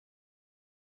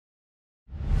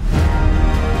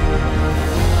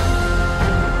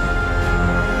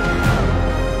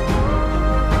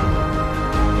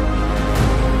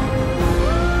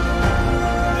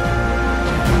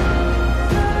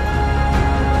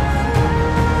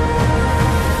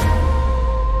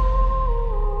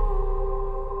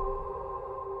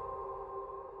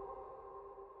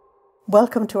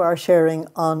Welcome to our sharing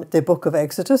on the book of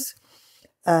Exodus.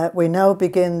 We now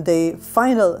begin the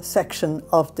final section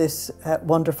of this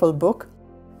wonderful book,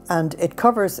 and it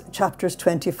covers chapters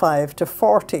 25 to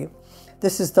 40.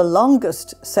 This is the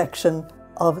longest section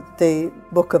of the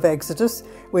book of Exodus.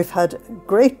 We've had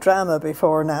great drama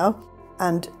before now,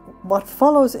 and what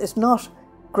follows is not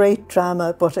great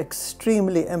drama but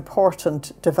extremely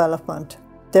important development.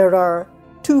 There are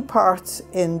two parts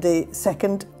in the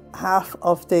second half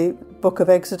of the book of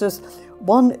Exodus.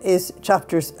 One is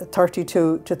chapters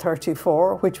 32 to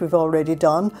 34, which we've already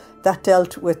done. That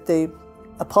dealt with the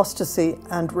apostasy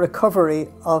and recovery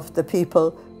of the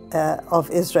people of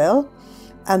Israel.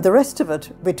 And the rest of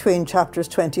it, between chapters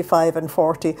 25 and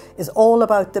 40, is all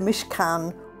about the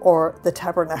Mishkan, or the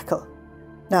Tabernacle.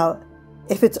 Now,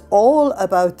 if it's all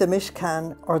about the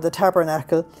Mishkan or the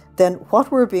Tabernacle, then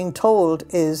what we're being told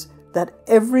is that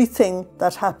everything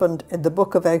that happened in the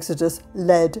book of Exodus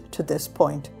led to this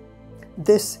point.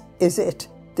 This is it.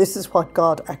 This is what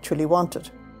God actually wanted.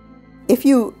 If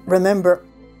you remember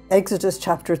Exodus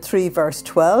chapter 3 verse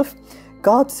 12,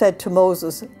 God said to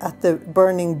Moses at the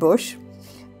burning bush,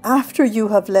 "After you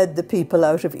have led the people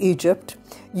out of Egypt,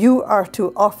 you are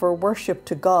to offer worship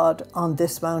to God on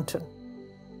this mountain."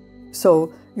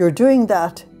 So you're doing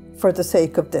that for the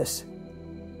sake of this.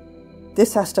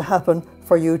 This has to happen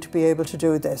for you to be able to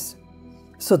do this.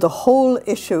 So the whole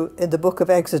issue in the book of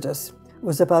Exodus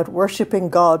was about worshipping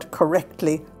God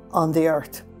correctly on the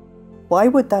earth. Why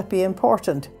would that be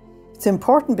important? It's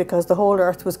important because the whole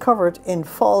earth was covered in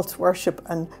false worship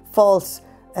and false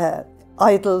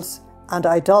idols and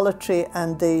idolatry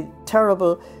and the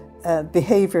terrible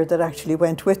behavior that actually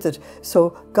went with it.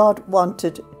 So God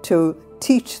wanted to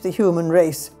teach the human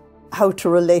race how to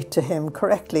relate to him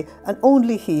correctly, and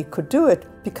only he could do it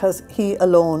because he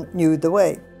alone knew the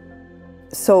way.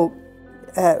 So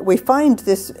we find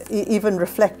this even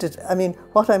reflected. I mean,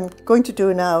 what I'm going to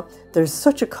do now, there's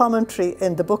such a commentary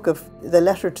in the book of the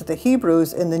letter to the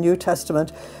Hebrews in the New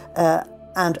Testament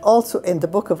and also in the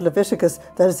book of Leviticus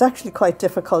that it's actually quite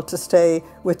difficult to stay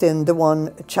within the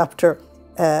one chapter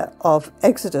of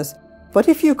Exodus. But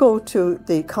if you go to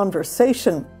the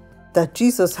conversation that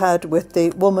Jesus had with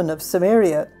the woman of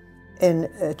Samaria in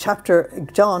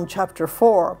John chapter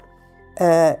 4,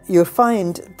 you'll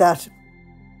find that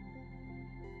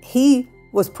he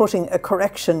was putting a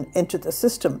correction into the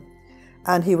system.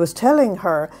 And he was telling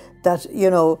her that, you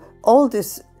know, all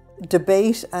this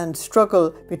debate and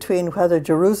struggle between whether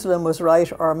Jerusalem was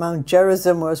right or Mount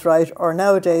Gerizim was right, or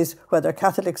nowadays whether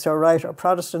Catholics are right or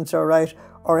Protestants are right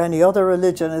or any other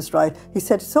religion is right, he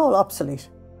said it's all obsolete.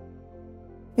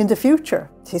 In the future,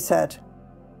 he said,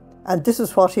 and this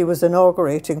is what he was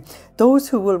inaugurating, those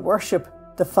who will worship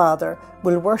the Father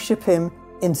will worship him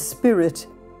in spirit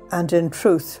and in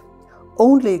truth.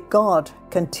 Only God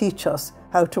can teach us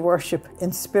how to worship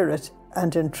in spirit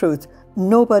and in truth.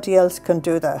 Nobody else can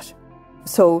do that.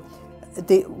 So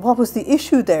what was the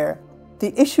issue there?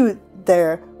 The issue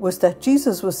there was that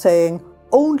Jesus was saying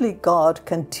only God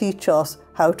can teach us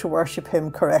how to worship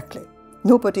him correctly.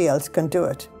 Nobody else can do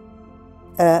it.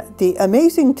 The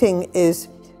amazing thing is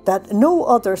that no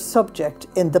other subject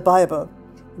in the Bible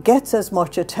gets as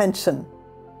much attention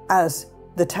as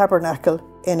the tabernacle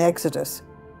in Exodus.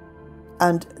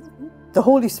 And the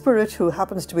Holy Spirit, who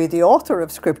happens to be the author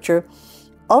of Scripture,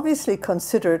 obviously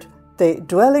considered the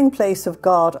dwelling place of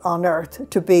God on earth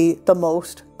to be the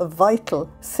most vital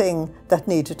thing that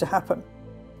needed to happen.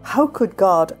 How could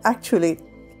God actually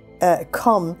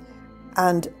come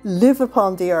and live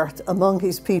upon the earth among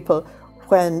his people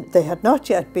when they had not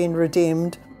yet been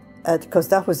redeemed, because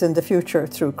that was in the future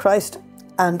through Christ?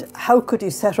 And how could he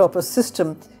set up a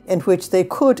system in which they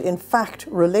could in fact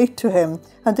relate to him,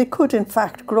 and they could in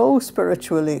fact grow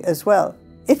spiritually as well?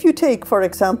 If you take, for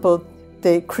example,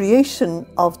 the creation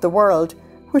of the world,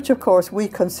 which of course we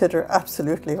consider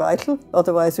absolutely vital,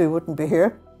 otherwise we wouldn't be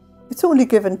here. It's only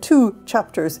given 2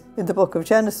 chapters in the book of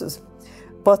Genesis,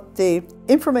 but the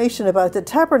information about the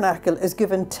tabernacle is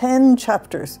given 10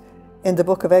 chapters in the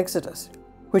book of Exodus,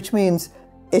 which means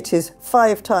it is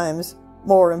 5 times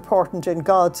more important in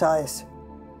God's eyes,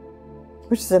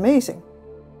 which is amazing.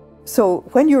 So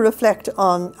when you reflect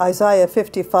on Isaiah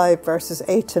 55 verses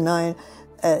 8 to 9,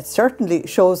 it certainly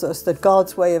shows us that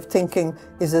God's way of thinking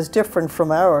is as different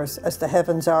from ours as the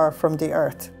heavens are from the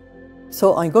earth.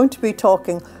 So I'm going to be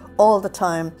talking all the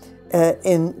time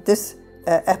in this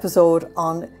episode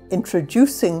on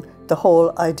introducing the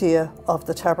whole idea of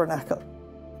the tabernacle.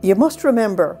 You must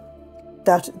remember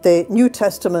that the New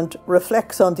Testament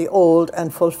reflects on the Old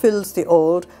and fulfills the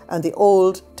Old, and the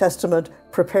Old Testament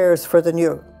prepares for the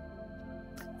New.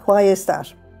 Why is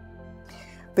that?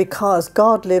 because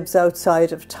God lives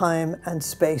outside of time and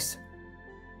space.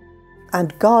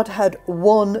 And God had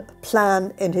one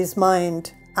plan in his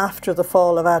mind after the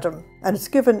fall of Adam, and it's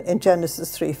given in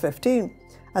Genesis 3:15,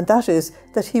 and that is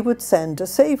that he would send a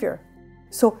Saviour.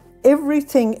 So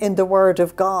everything in the Word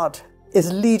of God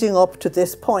is leading up to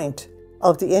this point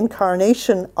of the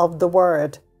incarnation of the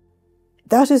Word.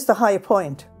 That is the high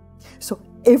point. So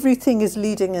everything is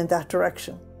leading in that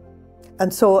direction.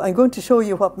 And so I'm going to show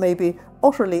you what may be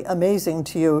utterly amazing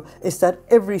to you is that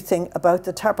everything about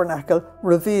the tabernacle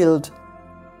revealed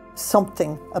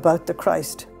something about the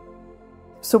Christ.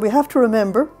 So we have to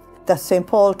remember that St.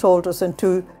 Paul told us in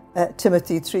 2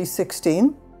 Timothy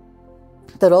 3:16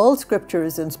 that all Scripture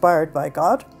is inspired by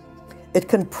God. It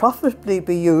can profitably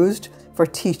be used for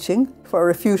teaching, for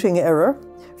refuting error,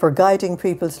 for guiding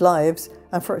people's lives,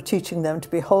 and for teaching them to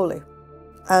be holy.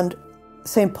 And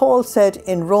St. Paul said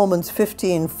in Romans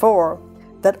 15:4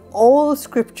 that all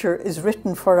Scripture is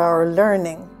written for our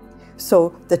learning.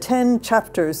 So the 10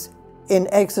 chapters in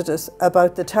Exodus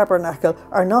about the tabernacle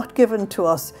are not given to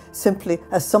us simply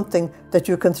as something that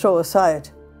you can throw aside.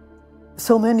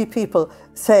 So many people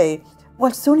say,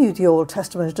 well, it's only the Old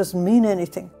Testament, it doesn't mean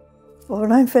anything. Well,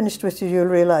 when I'm finished with you, you'll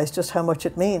realize just how much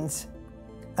it means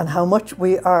and how much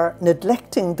we are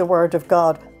neglecting the Word of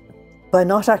God by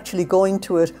not actually going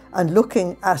to it and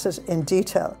looking at it in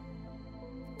detail.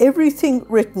 Everything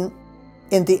written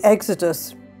in the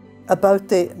Exodus about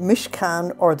the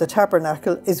Mishkan or the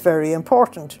Tabernacle is very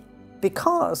important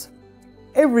because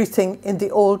everything in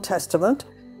the Old Testament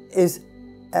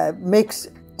makes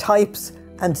types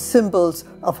and symbols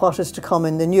of what is to come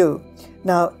in the New.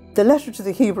 Now, the letter to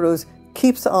the Hebrews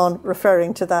keeps on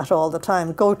referring to that all the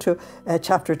time. Go to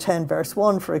chapter 10, verse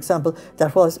 1, for example.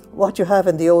 That was what you have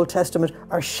in the Old Testament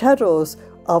are shadows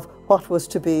of what was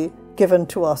to be given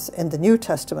to us in the New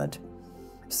Testament.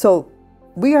 So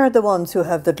we are the ones who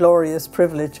have the glorious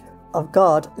privilege of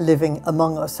God living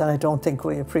among us, and I don't think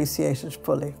we appreciate it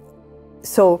fully.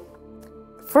 So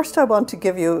first I want to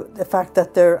give you the fact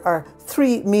that there are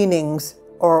 3 meanings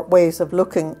or ways of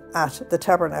looking at the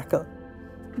tabernacle.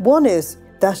 One is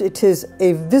that it is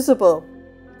a visible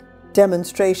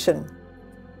demonstration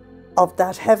of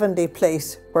that heavenly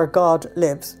place where God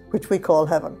lives, which we call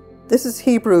heaven. This is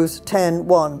Hebrews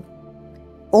 10:1.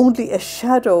 Only a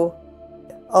shadow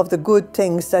of the good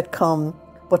things that come,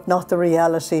 but not the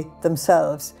reality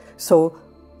themselves. So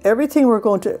everything we're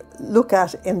going to look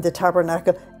at in the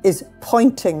tabernacle is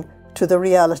pointing to the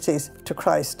realities, to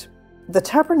Christ. The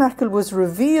tabernacle was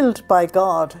revealed by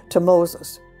God to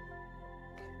Moses.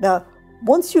 Now,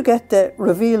 once you get the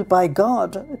revealed by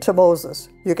God to Moses,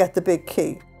 you get the big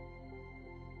key.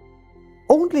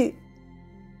 Only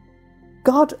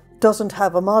God doesn't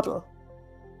have a model.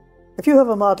 If you have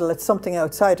a model, it's something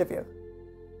outside of you.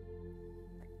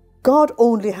 God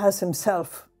only has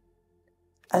himself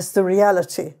as the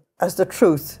reality, as the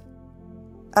truth,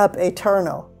 ab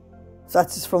aeterno.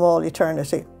 That's from all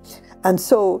eternity. And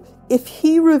so if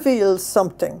he reveals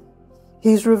something,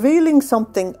 he's revealing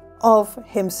something of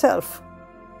himself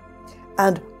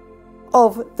and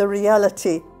of the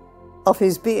reality of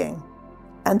his being.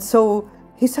 And so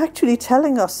he's actually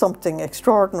telling us something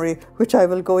extraordinary, which I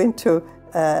will go into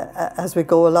as we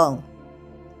go along.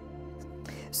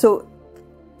 So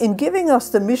in giving us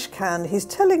the Mishkan, he's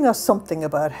telling us something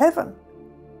about heaven,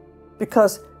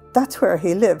 because that's where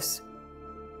he lives.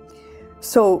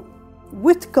 So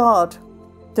with God,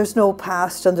 there's no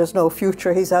past and there's no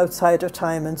future. He's outside of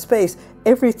time and space.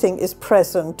 Everything is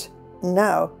present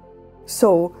now.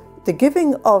 So the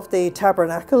giving of the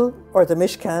tabernacle or the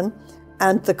Mishkan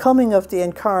and the coming of the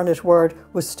incarnate word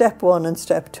was step 1 and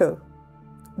step 2.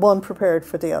 One prepared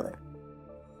for the other.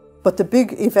 But the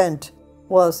big event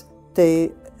was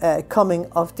the coming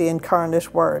of the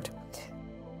incarnate word.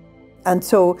 And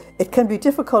so it can be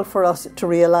difficult for us to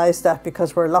realize that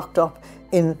because we're locked up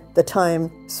in the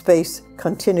time-space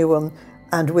continuum,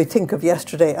 and we think of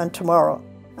yesterday and tomorrow,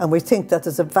 and we think that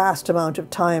there's a vast amount of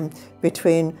time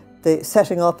between the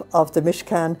setting up of the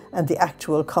Mishkan and the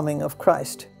actual coming of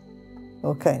Christ.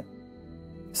 Okay,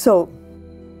 so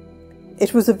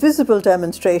it was a visible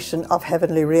demonstration of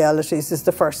heavenly realities is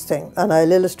the first thing, and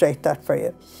I'll illustrate that for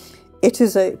you. It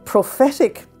is a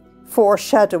prophetic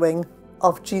foreshadowing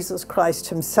of Jesus Christ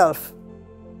himself.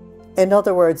 In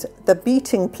other words, the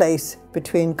meeting place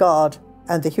between God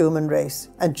and the human race.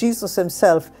 And Jesus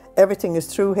himself, everything is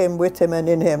through him, with him and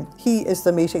in him. He is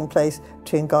the meeting place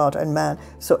between God and man.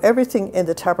 So everything in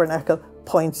the tabernacle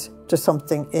points to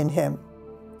something in him.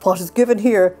 What is given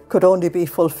here could only be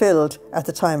fulfilled at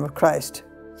the time of Christ.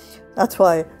 That's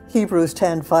why Hebrews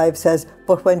 10:5 says,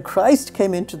 "But when Christ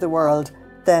came into the world,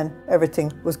 then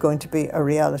everything was going to be a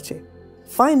reality.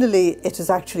 Finally, it is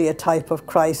actually a type of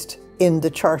Christ in the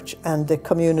church and the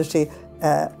community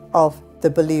of the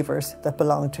believers that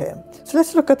belong to him. So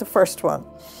let's look at the first one.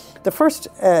 The first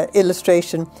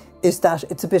illustration is that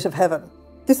it's a bit of heaven.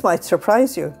 This might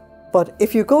surprise you, but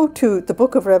if you go to the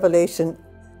book of Revelation,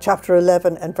 chapter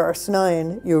 11 and verse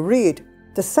 9, you read,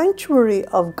 "The sanctuary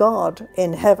of God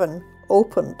in heaven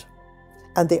opened,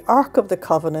 and the Ark of the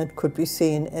Covenant could be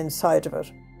seen inside of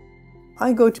it."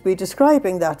 I'm going to be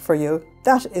describing that for you.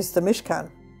 That is the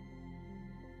Mishkan.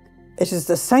 It is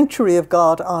the sanctuary of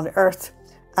God on earth,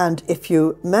 and if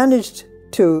you managed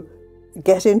to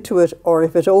get into it, or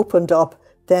if it opened up,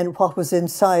 then what was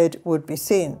inside would be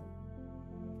seen.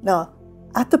 Now,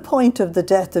 at the point of the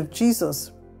death of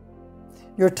Jesus,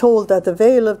 you're told that the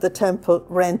veil of the temple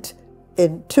rent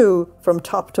in two from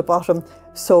top to bottom,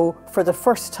 so for the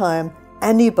first time,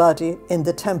 anybody in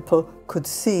the temple could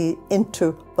see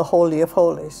into the Holy of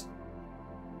Holies.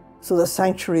 So the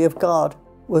sanctuary of God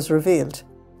was revealed.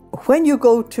 When you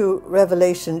go to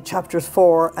Revelation chapters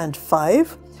 4 and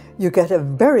 5, you get a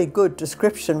very good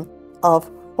description of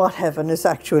what heaven is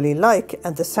actually like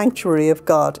and the sanctuary of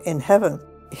God in heaven.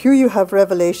 Here you have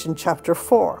Revelation chapter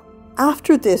 4.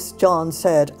 "After this, John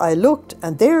said, I looked,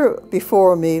 and there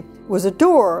before me was a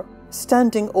door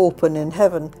standing open in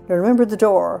heaven." Now remember the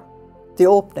door, the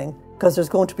opening, because there's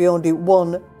going to be only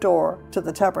one door to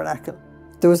the tabernacle.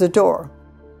 There was a door.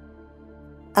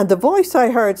 "And the voice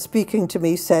I heard speaking to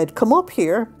me said, 'Come up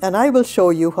here, and I will show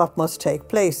you what must take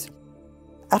place.'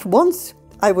 At once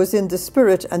I was in the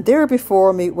Spirit, and there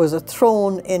before me was a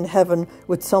throne in heaven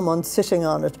with someone sitting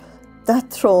on it."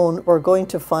 That throne, we're going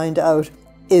to find out,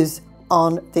 is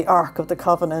on the Ark of the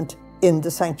Covenant in the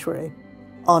sanctuary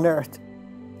on earth.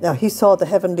 Now, he saw the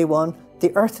heavenly one.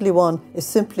 The earthly one is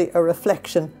simply a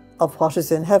reflection of what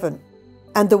is in heaven.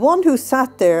 "And the one who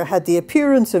sat there had the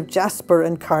appearance of jasper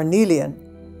and carnelian.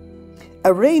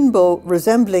 A rainbow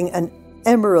resembling an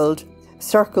emerald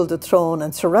circled the throne,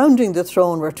 and surrounding the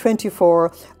throne were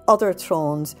 24 other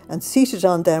thrones, and seated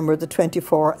on them were the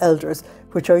 24 elders,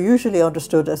 which are usually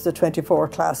understood as the 24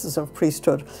 classes of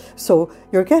priesthood." So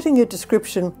you're getting a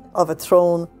description of a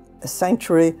throne, a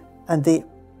sanctuary, and the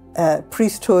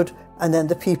priesthood, and then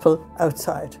the people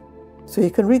outside. So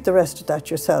you can read the rest of that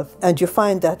yourself, and you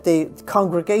find that the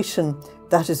congregation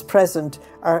that is present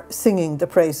are singing the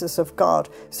praises of God.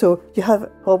 So you have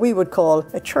what we would call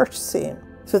a church scene.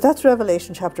 So that's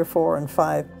Revelation chapter 4 and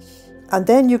 5. And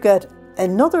then you get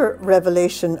another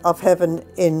revelation of heaven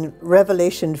in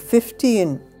Revelation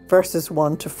 15, verses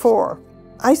 1 to 4.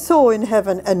 "I saw in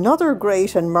heaven another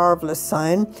great and marvellous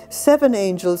sign, 7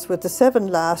 angels with the 7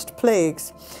 last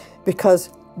plagues, because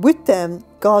with them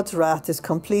God's wrath is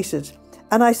completed.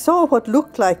 And I saw what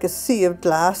looked like a sea of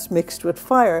glass mixed with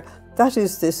fire." That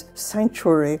is this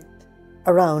sanctuary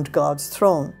around God's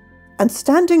throne. "And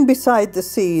standing beside the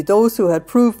sea, those who had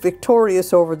proved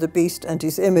victorious over the beast and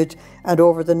his image and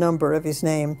over the number of his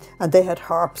name. And they had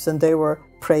harps and they were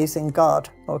praising God."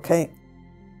 Okay.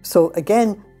 So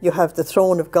again, you have the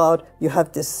throne of God, you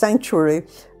have this sanctuary,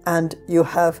 and you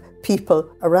have people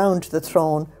around the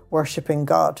throne worshipping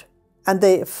God. And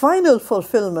the final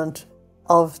fulfillment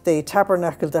of the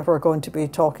tabernacle that we're going to be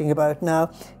talking about now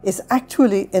is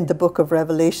actually in the book of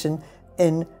Revelation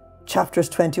in chapters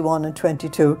 21 and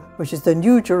 22, which is the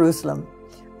New Jerusalem.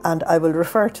 And I will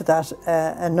refer to that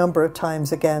a number of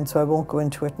times again, so I won't go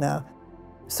into it now.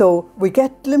 So we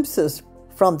get glimpses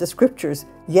from the scriptures.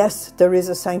 Yes, there is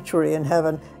a sanctuary in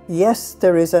heaven. Yes,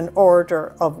 there is an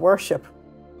order of worship.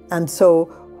 And so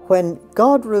when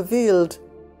God revealed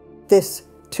this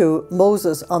to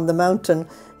Moses on the mountain,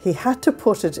 he had to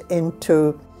put it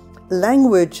into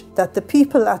language that the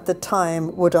people at the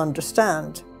time would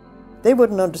understand. They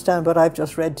wouldn't understand what I've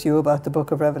just read to you about the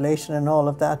book of Revelation and all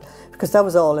of that, because that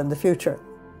was all in the future.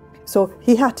 So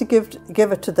he had to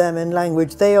give it to them in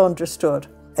language they understood.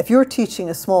 If you're teaching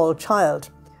a small child,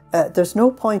 there's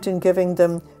no point in giving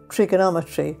them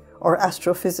trigonometry or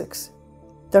astrophysics.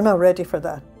 They're not ready for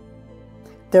that.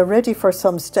 They're ready for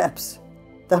some steps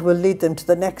that will lead them to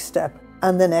the next step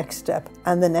and the next step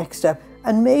and the next step.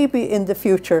 And maybe in the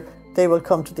future, they will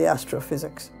come to the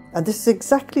astrophysics. And this is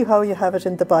exactly how you have it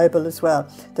in the Bible as well,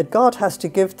 that God has to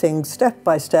give things step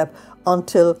by step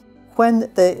until when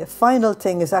the final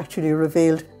thing is actually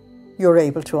revealed, you're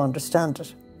able to understand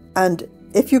it. And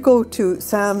if you go to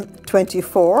Psalm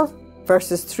 24,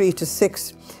 verses 3 to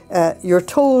 6, you're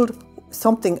told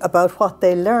something about what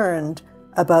they learned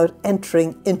about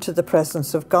entering into the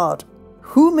presence of God.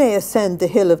 Who may ascend the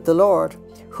hill of the Lord?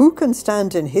 Who can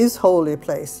stand in his holy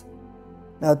place?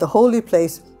 Now, the holy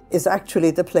place is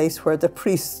actually the place where the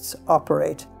priests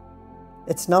operate.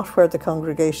 It's not where the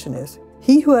congregation is.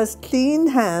 He who has clean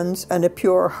hands and a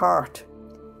pure heart.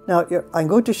 Now, I'm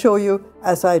going to show you,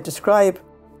 as I describe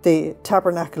the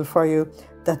tabernacle for you,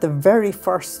 that the very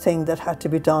first thing that had to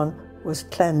be done was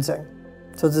cleansing.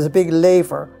 So there's a big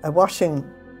laver, a washing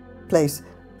place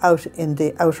out in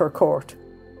the outer court.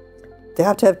 They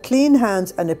have to have clean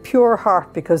hands and a pure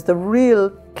heart, because the real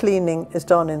cleaning is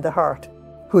done in the heart.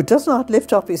 Who does not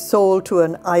lift up his soul to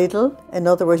an idol, in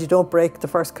other words, you don't break the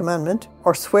first commandment,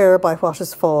 or swear by what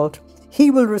is false, he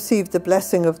will receive the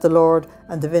blessing of the Lord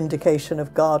and the vindication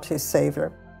of God his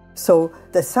Saviour. So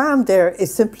the psalm there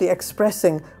is simply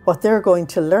expressing what they're going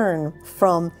to learn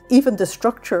from even the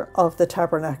structure of the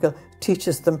tabernacle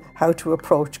teaches them how to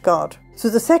approach God. So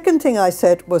the second thing I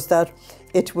said was that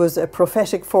it was a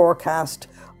prophetic forecast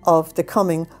of the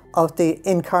coming of the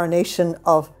incarnation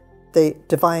of the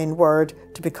divine word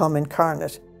to become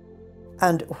incarnate.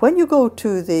 And when you go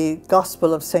to the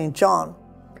Gospel of St. John,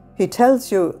 he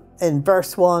tells you in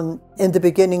verse 1, in the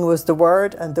beginning was the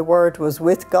Word, and the Word was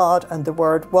with God, and the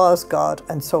Word was God,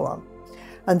 and so on.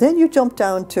 And then you jump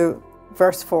down to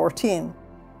verse 14,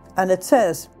 and it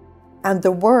says, and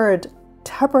the Word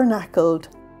tabernacled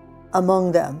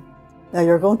among them. Now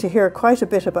you're going to hear quite a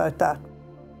bit about that.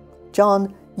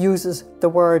 John uses the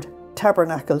word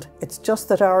tabernacled. It's just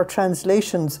that our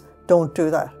translations don't do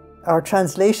that. Our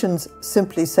translations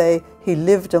simply say he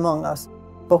lived among us.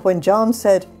 But when John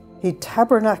said he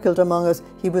tabernacled among us,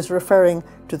 he was referring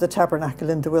to the tabernacle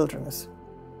in the wilderness.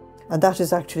 And that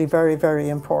is actually very, very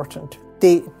important.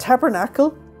 The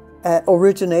tabernacle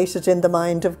originated in the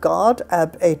mind of God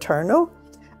ab aeterno,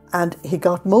 and he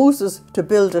got Moses to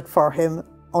build it for him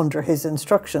under his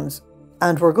instructions.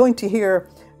 And we're going to hear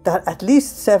that at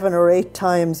least 7 or 8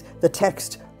 times the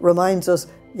text reminds us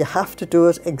you have to do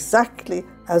it exactly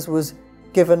as was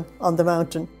given on the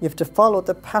mountain. You have to follow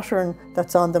the pattern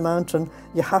that's on the mountain.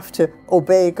 You have to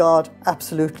obey God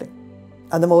absolutely.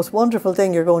 And the most wonderful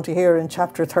thing you're going to hear in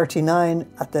chapter 39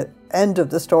 at the end of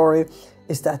the story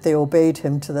is that they obeyed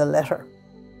him to the letter.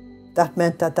 That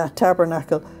meant that that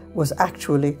tabernacle was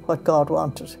actually what God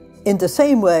wanted. In the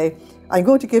same way, I'm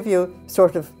going to give you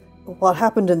sort of what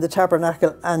happened in the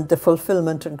tabernacle and the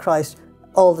fulfillment in Christ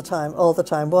all the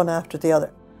time, one after the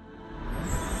other.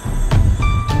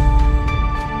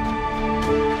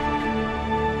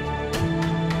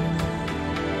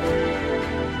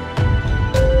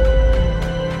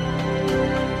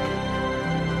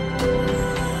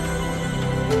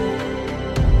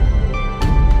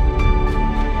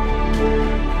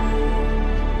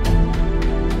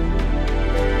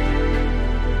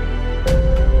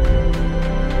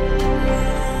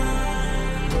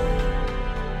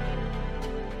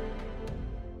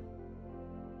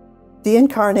 The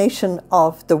incarnation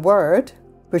of the Word,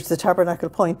 which the tabernacle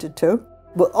pointed to,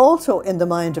 was also in the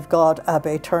mind of God ab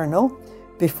aeterno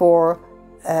before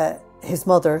his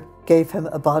mother gave him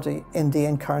a body in the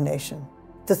incarnation.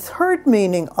 The third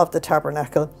meaning of the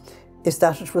tabernacle is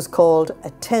that it was called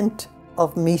a tent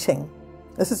of meeting.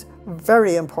 This is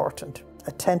very important,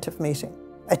 a tent of meeting.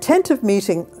 A tent of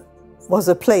meeting was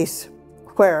a place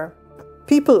where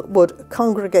people would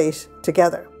congregate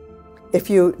together. If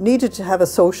you needed to have a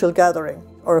social gathering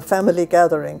or a family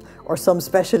gathering or some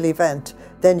special event,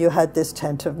 then you had this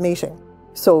tent of meeting.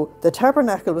 So the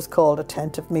tabernacle was called a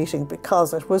tent of meeting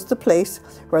because it was the place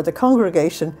where the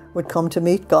congregation would come to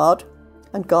meet God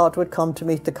and God would come to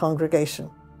meet the congregation.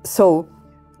 So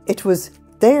it was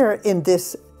there in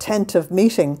this tent of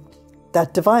meeting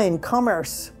that divine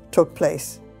commerce took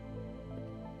place,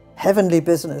 heavenly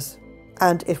business.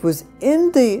 And it was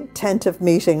in the tent of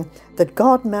meeting that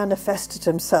God manifested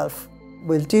himself.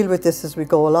 We'll deal with this as we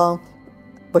go along,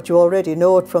 but you already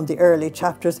know it from the early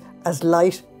chapters as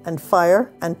light and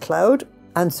fire and cloud.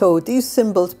 And so these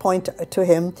symbols point to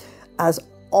him as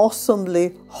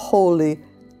awesomely holy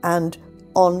and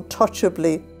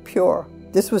untouchably pure.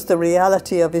 This was the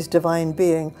reality of his divine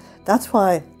being. That's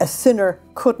why a sinner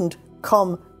couldn't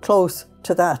come close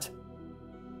to that.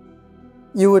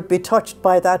 You would be touched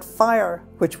by that fire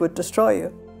which would destroy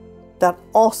you. That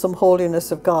awesome holiness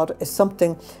of God is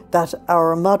something that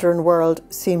our modern world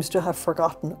seems to have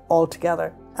forgotten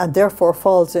altogether, and therefore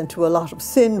falls into a lot of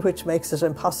sin, which makes it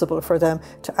impossible for them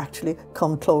to actually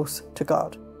come close to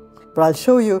God. But I'll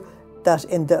show you that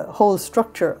in the whole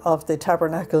structure of the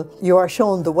tabernacle, you are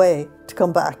shown the way to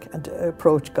come back and to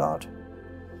approach God.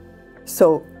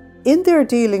 So in their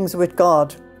dealings with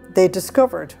God, they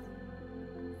discovered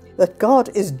that God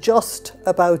is just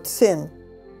about sin.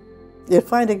 You'll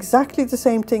find exactly the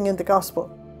same thing in the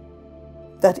gospel.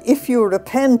 That if you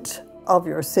repent of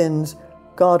your sins,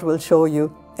 God will show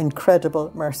you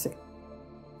incredible mercy.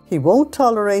 He won't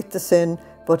tolerate the sin,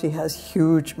 but he has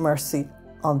huge mercy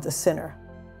on the sinner.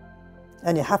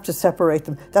 And you have to separate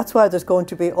them. That's why there's going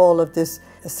to be all of this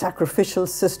sacrificial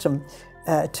system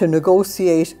to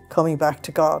negotiate coming back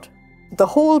to God. The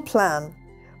whole plan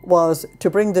was to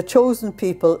bring the chosen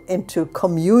people into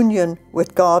communion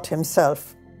with God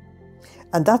himself.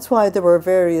 And that's why there were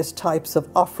various types of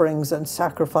offerings and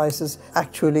sacrifices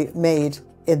actually made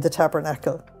in the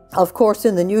tabernacle. Of course,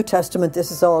 in the New Testament,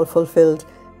 this is all fulfilled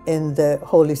in the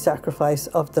holy sacrifice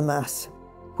of the Mass.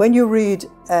 When you read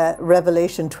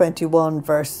Revelation 21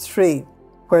 verse 3,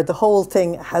 where the whole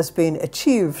thing has been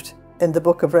achieved in the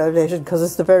book of Revelation, because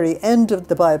it's the very end of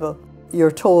the Bible, you're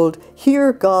told,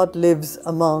 here God lives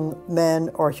among men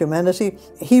or humanity.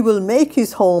 He will make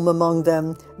his home among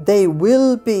them. They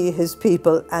will be his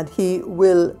people and he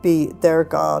will be their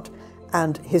God.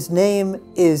 And his name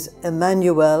is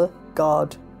Emmanuel,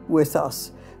 God with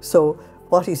us. So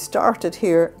what he started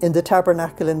here in the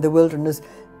tabernacle in the wilderness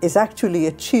is actually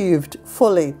achieved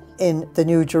fully in the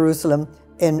New Jerusalem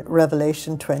in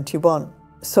Revelation 21.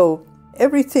 So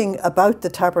everything about the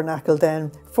tabernacle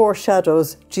then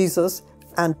foreshadows Jesus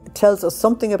and tells us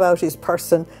something about his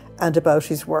person and about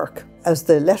his work. As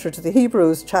the letter to the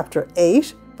Hebrews chapter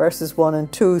 8 verses 1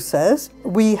 and 2 says,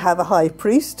 we have a high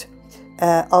priest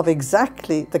of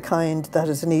exactly the kind that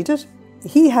is needed.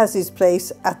 He has his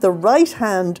place at the right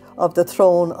hand of the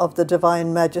throne of the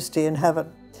divine majesty in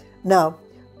heaven. Now,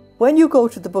 when you go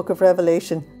to the book of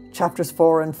Revelation chapters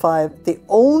 4 and 5, the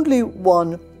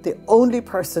only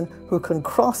person who can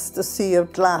cross the sea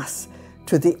of glass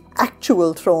to the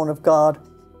actual throne of God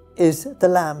is the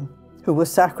Lamb who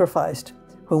was sacrificed,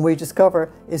 whom we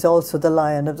discover is also the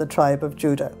Lion of the tribe of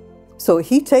Judah. So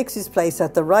he takes his place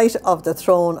at the right of the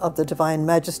throne of the divine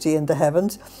majesty in the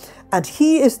heavens, and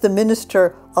he is the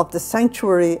minister of the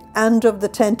sanctuary and of the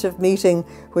tent of meeting,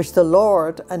 which the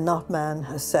Lord and not man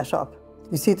has set up.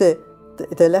 You see, the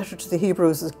letter to the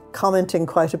Hebrews is commenting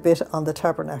quite a bit on the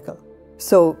tabernacle.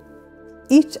 So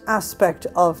each aspect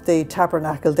of the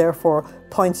tabernacle, therefore,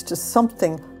 points to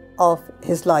something of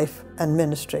his life and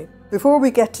ministry. Before we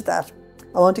get to that,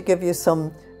 I want to give you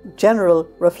some general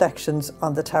reflections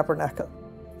on the tabernacle.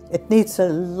 It needs a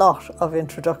lot of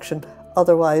introduction,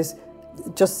 otherwise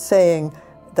just saying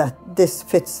that this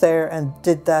fits there and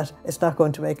did that, it's not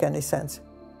going to make any sense.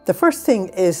 The first thing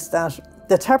is that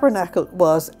the tabernacle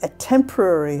was a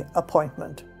temporary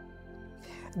appointment.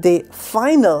 The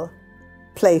final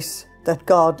place that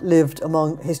God lived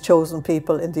among his chosen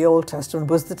people in the Old Testament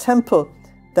was the temple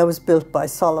that was built by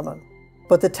Solomon.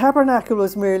 But the tabernacle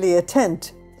was merely a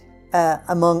tent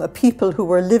among a people who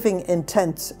were living in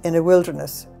tents in a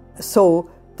wilderness. So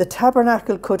the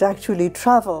tabernacle could actually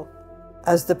travel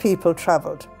as the people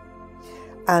traveled.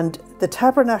 And the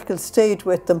tabernacle stayed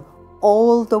with them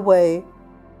all the way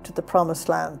to the promised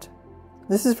land.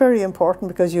 This is very important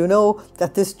because you know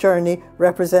that this journey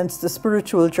represents the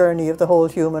spiritual journey of the whole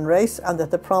human race and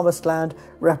that the promised land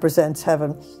represents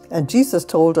heaven. And Jesus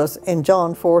told us in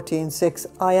John 14:6,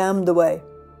 I am the way,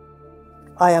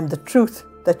 I am the truth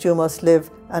that you must live,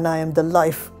 and I am the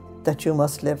life that you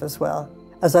must live as well.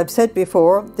 As I've said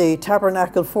before, the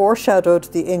tabernacle foreshadowed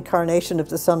the incarnation of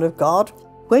the Son of God.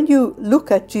 When you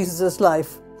look at Jesus'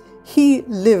 life, he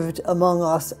lived among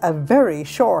us a very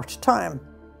short time.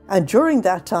 And during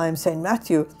that time, St.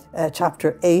 Matthew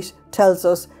chapter 8 tells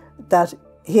us that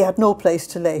he had no place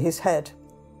to lay his head.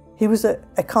 He was a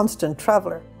constant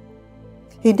traveller.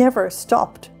 He never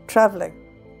stopped travelling.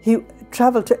 He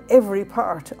travelled to every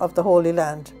part of the Holy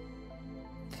Land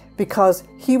because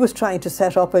he was trying to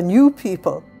set up a new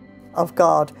people of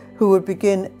God who would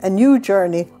begin a new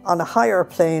journey on a higher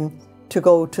plane to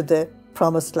go to the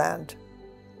promised land,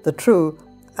 the true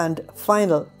and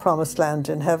final promised land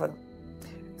in heaven.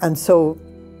 And so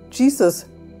Jesus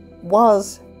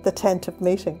was the tent of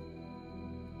meeting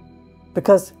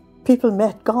because people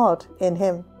met God in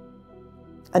him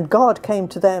and God came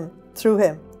to them through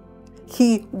him.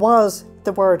 He was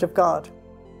the Word of God.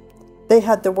 They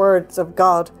had the words of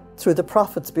God through the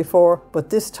prophets before, but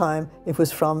this time it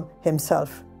was from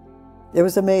himself. It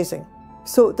was amazing.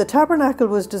 So the tabernacle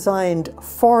was designed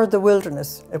for the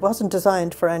wilderness. It wasn't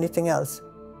designed for anything else.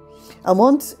 And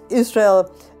once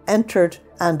Israel entered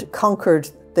and conquered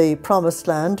the promised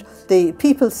land, the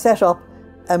people set up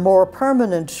a more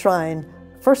permanent shrine,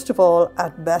 first of all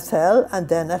at Bethel and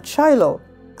then at Shiloh.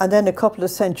 And then a couple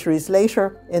of centuries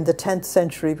later, in the 10th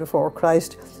century before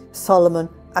Christ, Solomon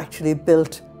actually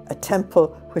built a temple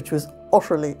which was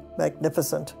utterly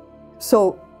magnificent.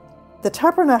 So the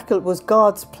tabernacle was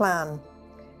God's plan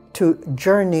to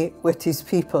journey with his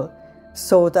people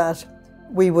so that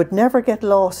we would never get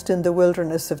lost in the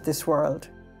wilderness of this world,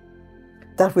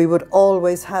 that we would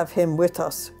always have him with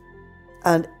us.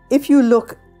 And if you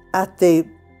look at the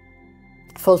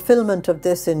fulfillment of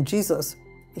this in Jesus,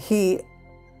 he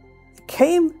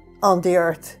came on the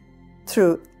earth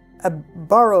through a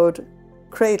borrowed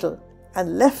cradle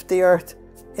and left the earth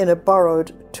in a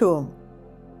borrowed tomb.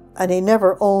 And he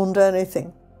never owned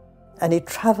anything. And he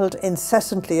travelled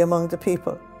incessantly among the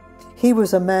people. He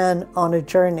was a man on a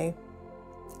journey.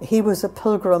 He was a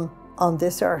pilgrim on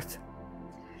this earth.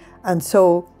 And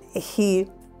so he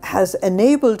has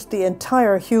enabled the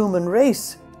entire human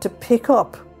race to pick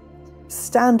up,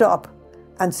 stand up,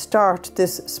 and start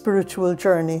this spiritual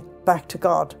journey back to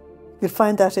God. You'll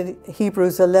find that in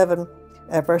Hebrews 11,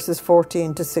 verses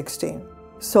 14 to 16.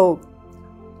 So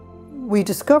we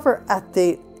discover at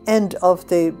the end of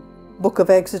the book of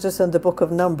Exodus and the book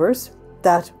of Numbers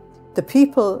that the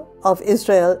people of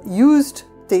Israel used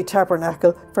the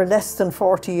tabernacle for less than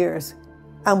 40 years.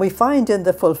 And we find in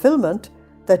the fulfillment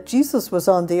that Jesus was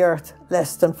on the earth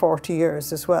less than 40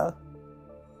 years as well.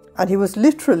 And he was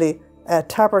literally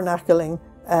tabernacling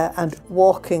and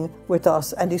walking with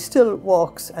us, and he still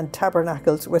walks and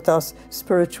tabernacles with us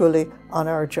spiritually on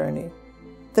our journey.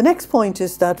 The next point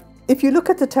is that if you look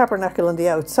at the tabernacle on the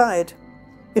outside,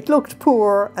 it looked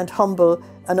poor and humble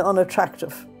and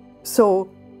unattractive. So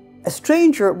a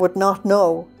stranger would not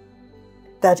know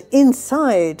that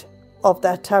inside of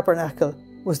that tabernacle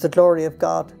was the glory of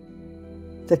God,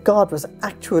 that God was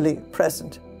actually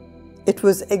present. It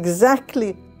was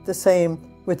exactly the same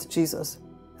with Jesus.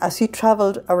 As he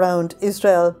travelled around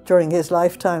Israel during his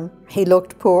lifetime, he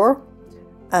looked poor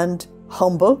and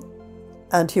humble,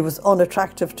 and he was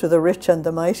unattractive to the rich and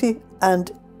the mighty,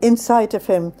 and inside of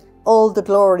him all the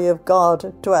glory of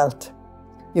God dwelt.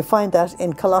 You find that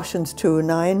in Colossians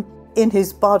 2:9, in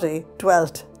his body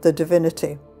dwelt the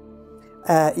divinity.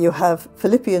 You have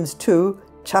Philippians 2,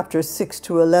 chapters 6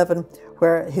 to 11,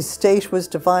 where his state was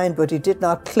divine, but he did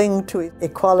not cling to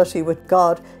equality with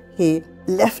God. He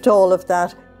left all of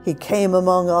that. He came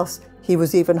among us. He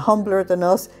was even humbler than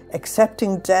us,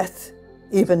 accepting death,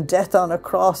 even death on a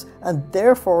cross, and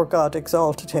therefore God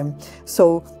exalted him.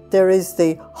 So there is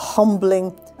the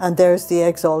humbling and there's the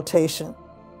exaltation.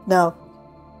 Now,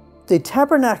 the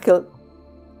tabernacle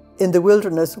in the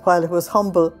wilderness, while it was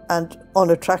humble and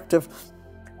unattractive,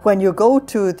 when you go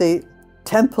to the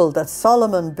temple that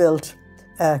Solomon built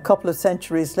a couple of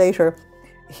centuries later,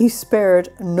 he spared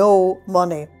no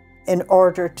money in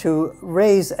order to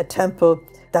raise a temple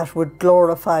that would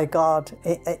glorify God.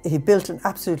 He built an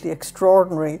absolutely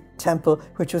extraordinary temple,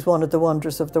 which was one of the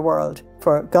wonders of the world,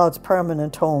 for God's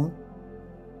permanent home.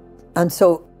 And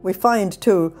so we find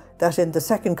too that in the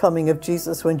second coming of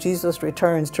Jesus, when Jesus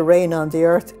returns to reign on the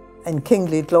earth in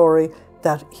kingly glory,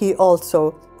 that he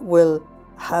also will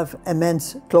have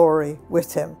immense glory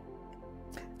with him.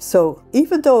 So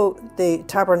even though the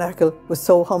tabernacle was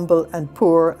so humble and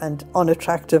poor and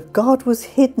unattractive, God was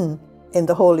hidden in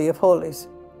the Holy of Holies.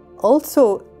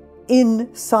 Also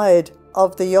inside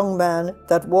of the young man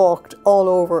that walked all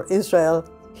over Israel,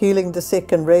 healing the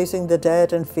sick and raising the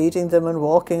dead and feeding them and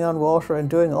walking on water and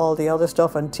doing all the other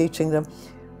stuff and teaching them,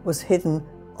 was hidden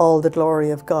all the glory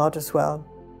of God as well.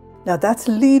 Now that's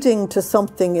leading to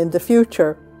something in the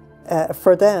future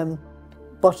for them,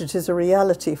 but it is a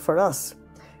reality for us,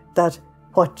 that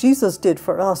what Jesus did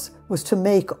for us was to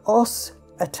make us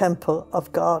a temple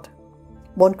of God.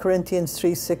 1 Corinthians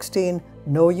 3:16,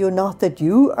 know you not that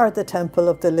you are the temple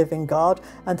of the living God,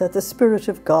 and that the Spirit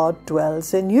of God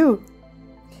dwells in you?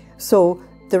 So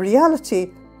the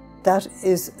reality that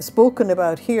is spoken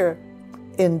about here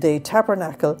in the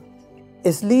tabernacle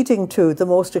is leading to the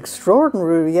most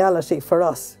extraordinary reality for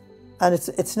us. And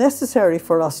it's necessary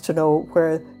for us to know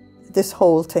where this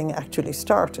whole thing actually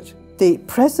started. The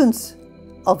presence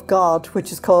of God,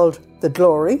 which is called the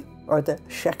glory, or the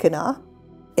Shekinah,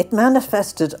 it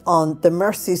manifested on the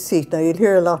mercy seat. Now you'll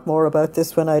hear a lot more about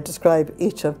this when I describe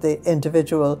each of the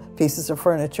individual pieces of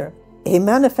furniture. He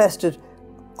manifested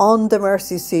on the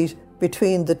mercy seat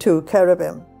between the two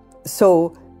cherubim.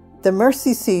 So the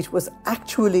mercy seat was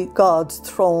actually God's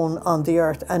throne on the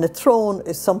earth, and a throne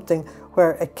is something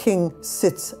where a king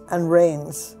sits and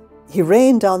reigns. He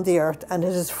reigned on the earth, and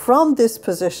it is from this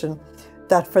position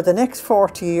that for the next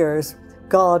 40 years,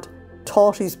 God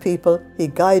taught his people, he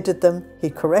guided them, he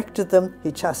corrected them,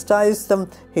 he chastised them,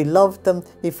 he loved them,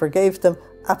 he forgave them,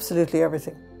 absolutely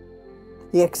everything.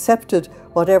 He accepted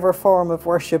whatever form of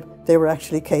worship they were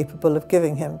actually capable of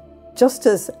giving him. Just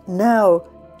as now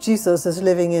Jesus is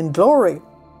living in glory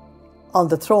on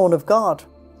the throne of God,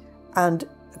 and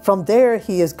from there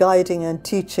he is guiding and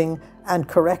teaching and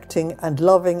correcting and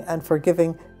loving and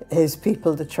forgiving his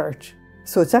people, the church.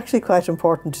 So it's actually quite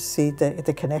important to see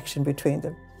the connection between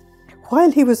them.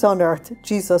 While he was on earth,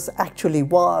 Jesus actually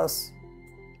was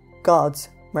God's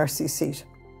mercy seat.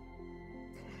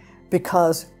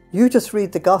 Because you just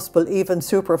read the gospel even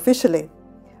superficially,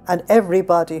 and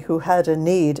everybody who had a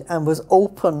need and was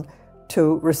open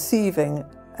to receiving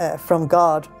from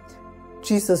God,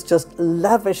 Jesus just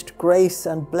lavished grace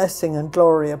and blessing and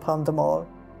glory upon them all.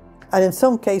 And in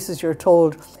some cases you're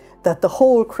told that the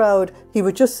whole crowd, he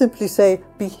would just simply say,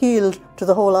 be healed, to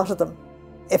the whole lot of them.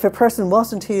 If a person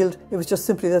wasn't healed, it was just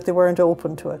simply that they weren't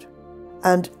open to it.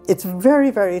 And it's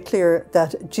very, very clear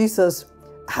that Jesus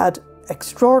had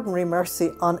extraordinary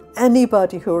mercy on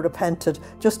anybody who repented.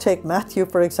 Just take Matthew,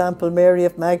 for example, Mary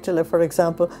of Magdala, for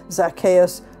example,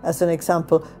 Zacchaeus as an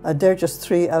example, and they're just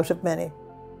 3 out of many.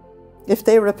 If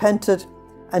they repented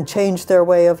and changed their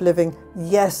way of living,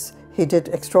 yes, he did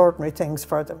extraordinary things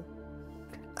for them.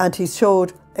 And he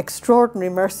showed extraordinary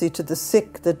mercy to the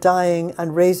sick, the dying,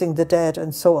 and raising the dead,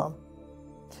 and so on.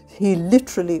 He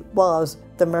literally was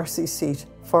the mercy seat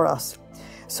for us.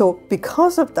 So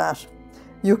because of that,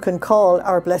 you can call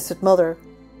our Blessed Mother,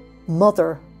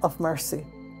 Mother of Mercy,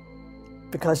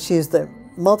 because she is the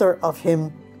mother of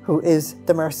him who is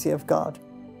the mercy of God.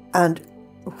 And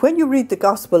when you read the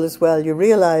gospel as well, you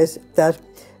realize that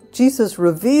Jesus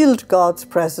revealed God's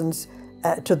presence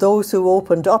to those who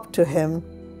opened up to him,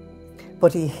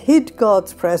 but he hid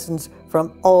God's presence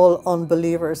from all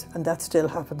unbelievers, and that still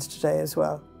happens today as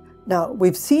well. Now,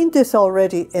 we've seen this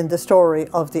already in the story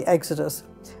of the Exodus,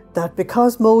 that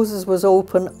because Moses was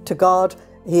open to God,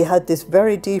 he had this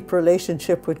very deep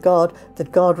relationship with God,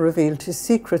 that God revealed his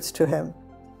secrets to him.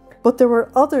 But there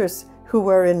were others who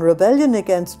were in rebellion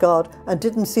against God and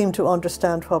didn't seem to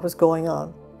understand what was going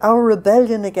on. Our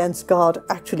rebellion against God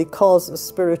actually causes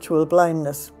spiritual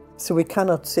blindness, so we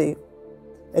cannot see.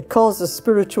 It causes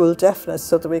spiritual deafness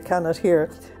so that we cannot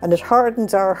hear, and it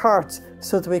hardens our hearts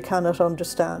so that we cannot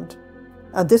understand.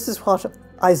 And this is what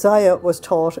Isaiah was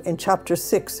taught in chapter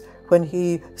 6 when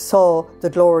he saw the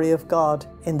glory of God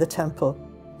in the temple,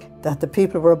 that the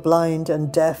people were blind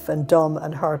and deaf and dumb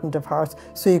and hardened of hearts.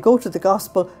 So you go to the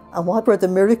gospel, and what were the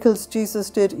miracles Jesus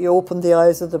did? He opened the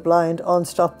eyes of the blind,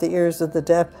 unstopped the ears of the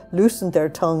deaf, loosened their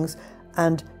tongues,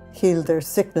 and healed their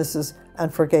sicknesses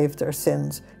and forgave their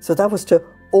sins. So that was to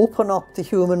open up the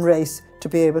human race to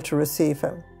be able to receive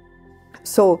him.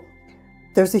 So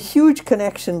there's a huge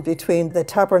connection between the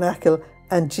tabernacle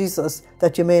and Jesus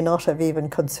that you may not have even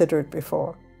considered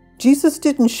before. Jesus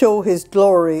didn't show his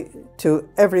glory to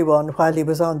everyone while he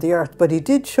was on the earth, but he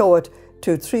did show it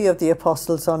to 3 of the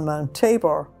apostles on Mount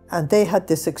Tabor, and they had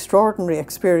this extraordinary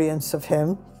experience of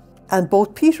him. And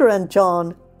both Peter and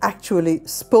John actually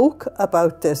spoke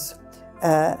about this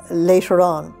later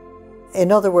on. In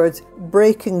other words,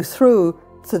 breaking through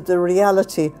to the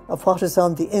reality of what is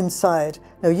on the inside.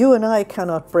 Now, you and I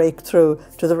cannot break through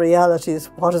to the realities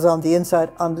of what is on the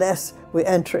inside unless we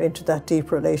enter into that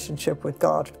deep relationship with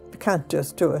God. We can't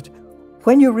just do it.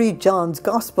 When you read John's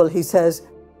Gospel, he says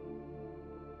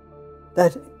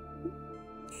that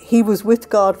he was with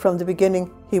God from the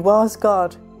beginning. He was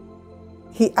God.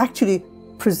 He actually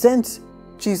presents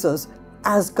Jesus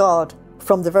as God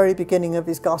from the very beginning of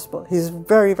his gospel. He's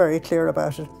very, very clear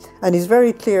about it. And he's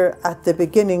very clear at the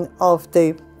beginning of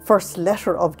the first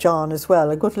letter of John as well.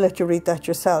 I'm going to let you read that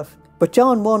yourself. But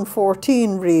John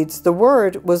 1:14 reads, "The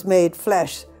Word was made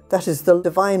flesh," that is, the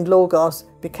divine Logos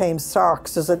became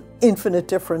sarx. There's an infinite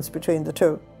difference between the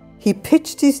two. "He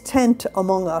pitched his tent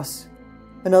among us."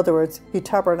 In other words, he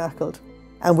tabernacled.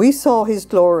 "And we saw his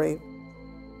glory."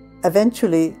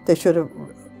 Eventually, they should have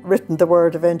written the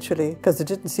word eventually, because they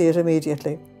didn't see it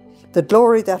immediately. "The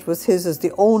glory that was his as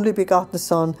the only begotten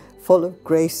Son, full of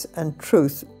grace and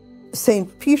truth."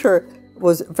 St. Peter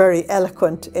was very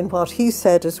eloquent in what he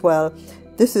said as well.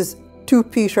 This is 2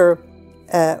 Peter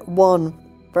 1,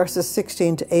 verses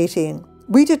 16 to 18.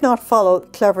 "We did not follow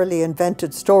cleverly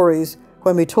invented stories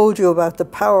when we told you about the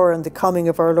power and the coming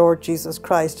of our Lord Jesus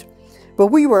Christ, but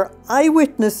we were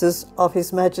eyewitnesses of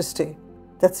his majesty."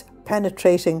 That's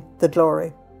penetrating the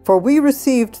glory. "For we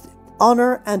received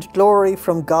honor and glory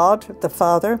from God the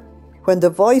Father when the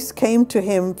voice came to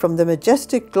him from the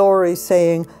majestic glory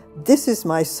saying, 'This is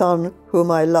my Son whom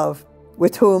I love,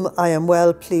 with whom I am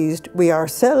well pleased.' We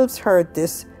ourselves heard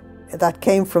this that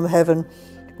came from heaven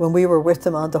when we were with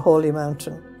him on the holy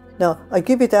mountain." Now, I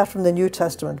give you that from the New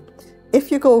Testament.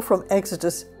 If you go from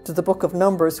Exodus to the book of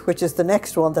Numbers, which is the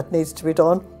next one that needs to be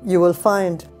done, you will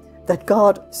find that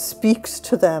God speaks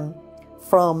to them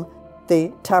from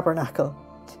the tabernacle.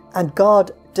 And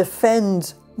God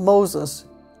defends Moses,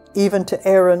 even to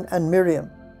Aaron and Miriam.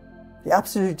 He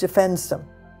absolutely defends them.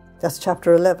 That's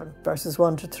chapter 11, verses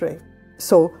 1 to 3.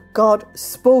 So God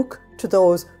spoke to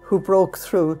those who broke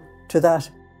through to that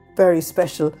very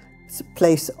special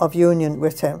place of union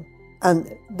with him.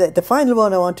 And the final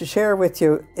one I want to share with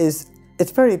you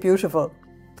it's very beautiful.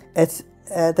 It's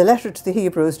the letter to the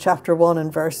Hebrews, chapter 1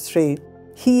 and verse 3.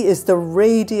 He is the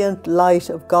radiant light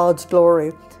of God's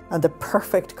glory and the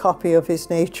perfect copy of his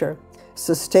nature,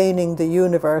 sustaining the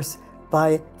universe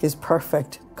by his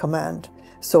perfect command.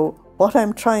 So what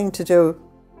I'm trying to do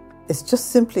is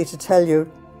just simply to tell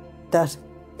you that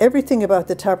everything about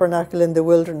the tabernacle in the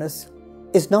wilderness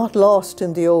is not lost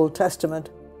in the Old Testament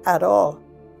at all.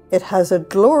 It has a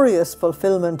glorious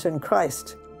fulfillment in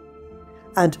Christ,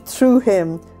 and through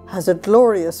him has a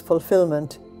glorious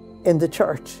fulfillment in the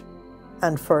church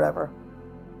and forever.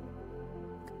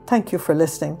 Thank you for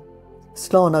listening.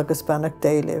 Slán agus beannacht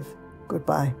déilibh.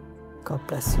 Goodbye. God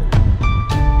bless you.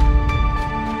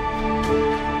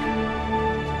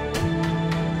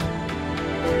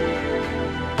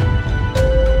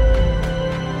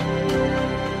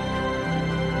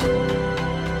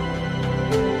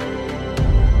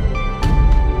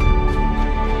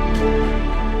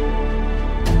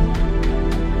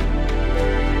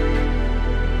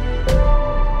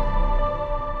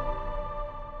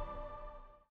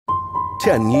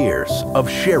 Ten years of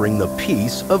sharing the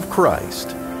peace of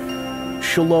Christ.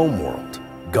 Shalom World,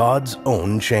 God's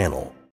own channel.